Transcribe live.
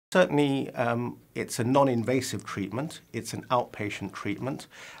Certainly, it's a non-invasive treatment. It's an outpatient treatment.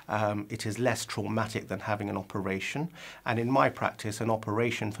 It is less traumatic than having an operation. And in my practice, an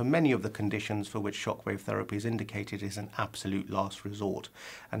operation for many of the conditions for which shockwave therapy is indicated is an absolute last resort.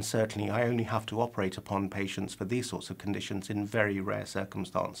 And certainly, I only have to operate upon patients for these sorts of conditions in very rare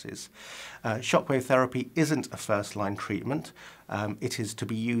circumstances. Shockwave therapy isn't a first-line treatment. It is to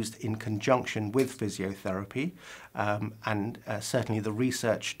be used in conjunction with physiotherapy, and certainly the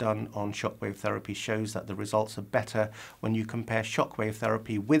research done on shockwave therapy shows that the results are better when you compare shockwave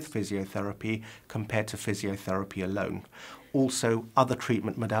therapy with physiotherapy compared to physiotherapy alone. Also, other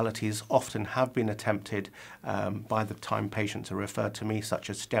treatment modalities often have been attempted by the time patients are referred to me, such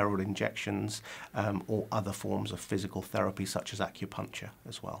as steroid injections or other forms of physical therapy, such as acupuncture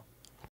as well.